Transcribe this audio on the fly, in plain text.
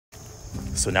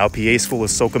So now PA school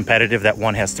is so competitive that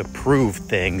one has to prove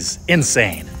things.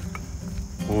 Insane.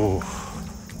 Ooh.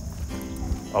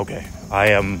 Okay, I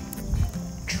am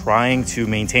trying to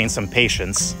maintain some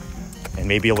patience and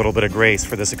maybe a little bit of grace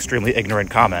for this extremely ignorant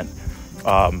comment.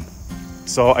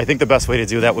 So I think the best way to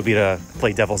do that would be to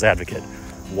play devil's advocate.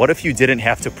 What if you didn't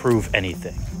have to prove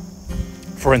anything?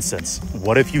 For instance,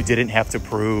 what if you didn't have to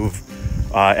prove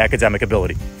academic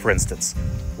ability, for instance?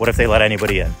 What if they let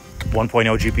anybody in?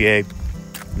 1.0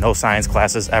 GPA, no science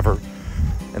classes ever.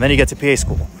 And then you get to PA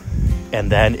school.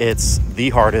 And then it's the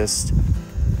hardest,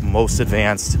 most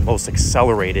advanced, most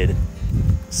accelerated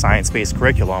science-based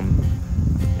curriculum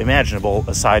imaginable,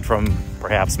 aside from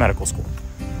perhaps medical school.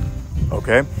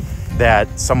 Okay?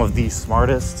 That some of the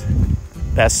smartest,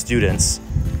 best students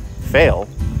fail,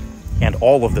 and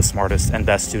all of the smartest and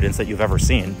best students that you've ever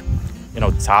seen,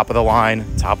 top of the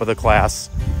line, top of the class,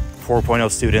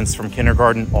 4.0 students from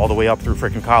kindergarten all the way up through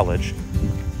freaking college,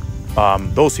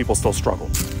 those people still struggle.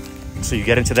 So you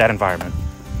get into that environment,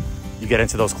 you get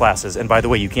into those classes, and by the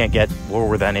way, you can't get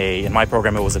lower than in my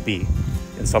program it was a B.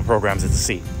 In some programs it's a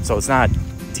C. So it's not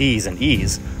T's and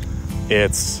E's,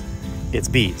 it's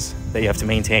B's that you have to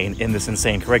maintain in this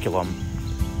insane curriculum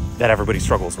that everybody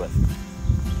struggles with.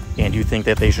 And you think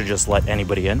that they should just let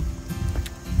anybody in?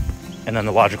 And then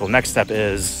the logical next step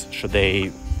is, should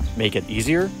they make it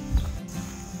easier?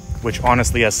 Which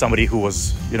honestly, as somebody who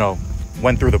was,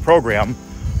 went through the program,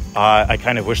 I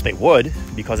kind of wish they would,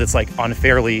 because it's like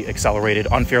unfairly accelerated,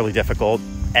 unfairly difficult.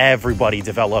 Everybody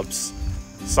develops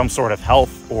some sort of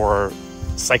health or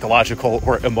psychological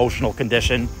or emotional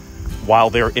condition while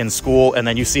they're in school, and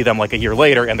then you see them like a year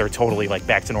later and they're totally like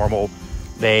back to normal.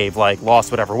 They've like lost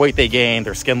whatever weight they gained,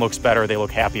 their skin looks better, they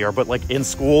look happier. But like in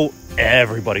school,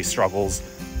 everybody struggles,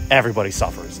 everybody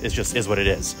suffers. It just is what it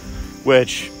is,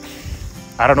 which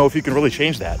I don't know if you can really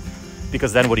change that,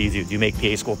 because then what do? Do you make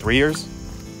PA school 3 years?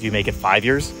 Do you make it 5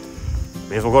 years?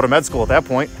 May as well go to med school at that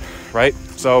point, right?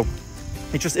 So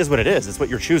it just is what it is. It's what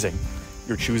you're choosing.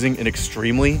 You're choosing an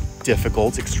extremely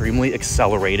difficult, extremely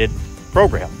accelerated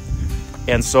program.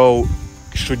 And so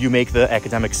should you make the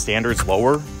academic standards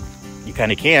lower? You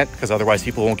kind of can't, because otherwise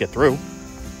people won't get through.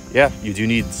 Yeah, you do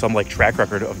need some like track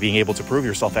record of being able to prove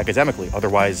yourself academically.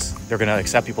 Otherwise, they're going to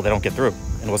accept people that don't get through.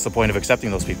 And what's the point of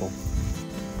accepting those people?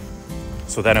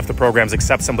 So then if the programs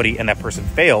accept somebody and that person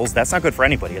fails, that's not good for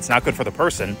anybody. It's not good for the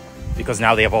person, because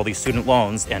now they have all these student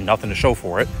loans and nothing to show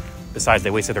for it. Besides,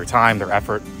 they wasted their time, their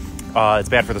effort. It's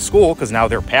bad for the school, because now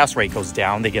their pass rate goes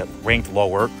down. They get ranked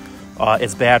lower.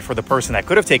 It's bad for the person that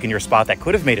could have taken your spot, that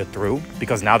could have made it through,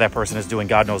 because now that person is doing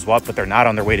God knows what, but they're not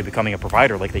on their way to becoming a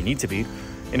provider like they need to be.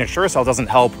 And InsureCell doesn't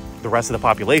help the rest of the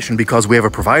population, because we have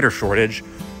a provider shortage.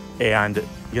 And,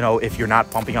 if you're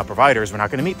not pumping out providers, we're not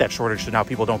going to meet that shortage. So now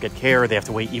people don't get care. They have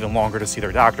to wait even longer to see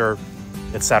their doctor,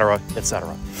 et cetera, et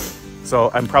cetera. So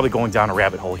I'm probably going down a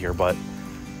rabbit hole here, but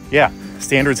yeah,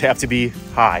 standards have to be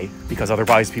high, because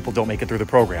otherwise people don't make it through the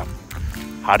program.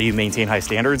 How do you maintain high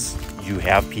standards? You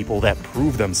have people that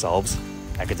prove themselves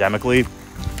academically,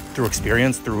 through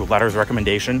experience, through letters of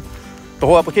recommendation, the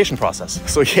whole application process.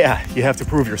 So yeah, you have to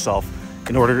prove yourself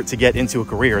in order to get into a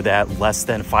career that less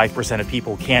than 5% of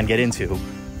people can get into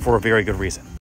for a very good reason.